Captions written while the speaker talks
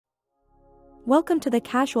Welcome to the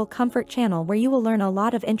Casual Comfort channel where you will learn a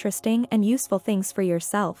lot of interesting and useful things for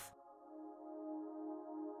yourself.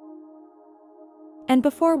 And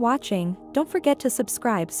before watching, don't forget to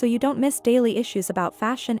subscribe so you don't miss daily issues about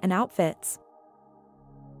fashion and outfits.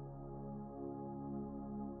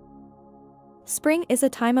 Spring is a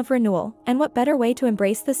time of renewal, and what better way to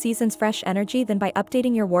embrace the season's fresh energy than by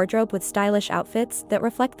updating your wardrobe with stylish outfits that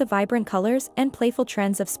reflect the vibrant colors and playful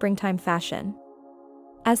trends of springtime fashion.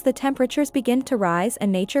 As the temperatures begin to rise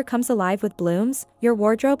and nature comes alive with blooms, your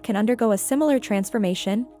wardrobe can undergo a similar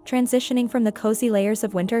transformation, transitioning from the cozy layers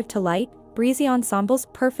of winter to light, breezy ensembles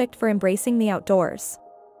perfect for embracing the outdoors.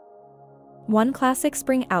 One classic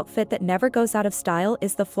spring outfit that never goes out of style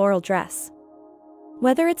is the floral dress.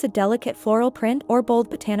 Whether it's a delicate floral print or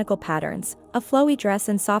bold botanical patterns, a flowy dress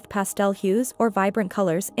in soft pastel hues or vibrant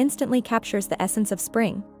colors instantly captures the essence of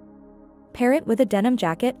spring. Pair it with a denim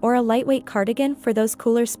jacket or a lightweight cardigan for those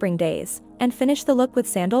cooler spring days, and finish the look with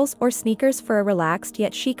sandals or sneakers for a relaxed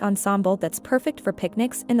yet chic ensemble that's perfect for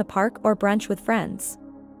picnics in the park or brunch with friends.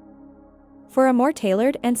 For a more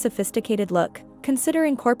tailored and sophisticated look, consider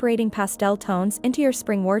incorporating pastel tones into your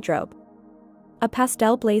spring wardrobe. A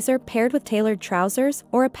pastel blazer paired with tailored trousers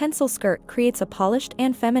or a pencil skirt creates a polished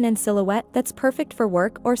and feminine silhouette that's perfect for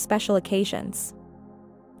work or special occasions.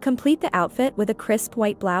 Complete the outfit with a crisp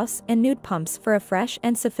white blouse and nude pumps for a fresh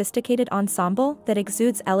and sophisticated ensemble that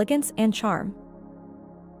exudes elegance and charm.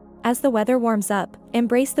 As the weather warms up,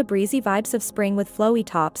 embrace the breezy vibes of spring with flowy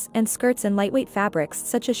tops and skirts in lightweight fabrics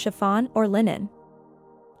such as chiffon or linen.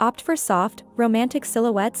 Opt for soft, romantic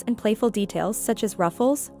silhouettes and playful details such as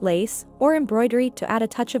ruffles, lace, or embroidery to add a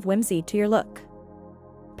touch of whimsy to your look.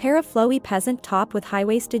 Pair a flowy peasant top with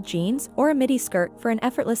high-waisted jeans or a midi skirt for an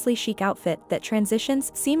effortlessly chic outfit that transitions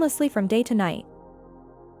seamlessly from day to night.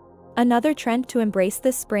 Another trend to embrace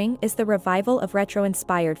this spring is the revival of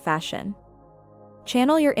retro-inspired fashion.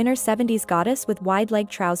 Channel your inner 70s goddess with wide-leg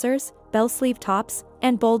trousers, bell-sleeve tops,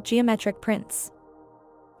 and bold geometric prints.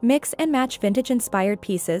 Mix and match vintage-inspired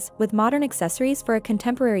pieces with modern accessories for a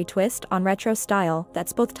contemporary twist on retro style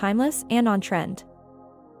that's both timeless and on-trend.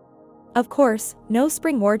 Of course, no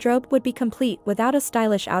spring wardrobe would be complete without a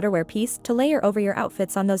stylish outerwear piece to layer over your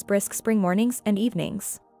outfits on those brisk spring mornings and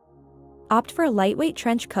evenings. Opt for a lightweight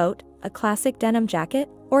trench coat, a classic denim jacket,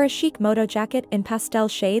 or a chic moto jacket in pastel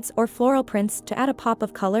shades or floral prints to add a pop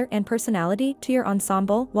of color and personality to your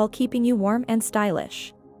ensemble while keeping you warm and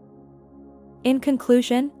stylish. In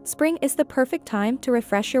conclusion, spring is the perfect time to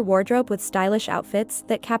refresh your wardrobe with stylish outfits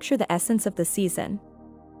that capture the essence of the season.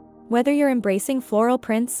 Whether you're embracing floral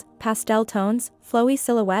prints, pastel tones, flowy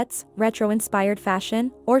silhouettes, retro-inspired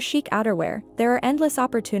fashion, or chic outerwear, there are endless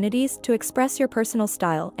opportunities to express your personal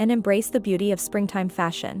style and embrace the beauty of springtime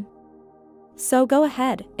fashion. So go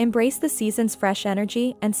ahead, embrace the season's fresh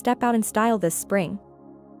energy and step out in style this spring.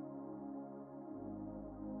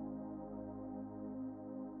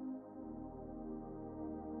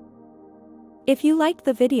 If you liked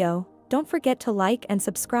the video, don't forget to like and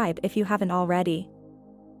subscribe if you haven't already.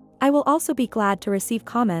 I will also be glad to receive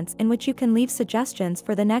comments in which you can leave suggestions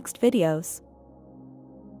for the next videos.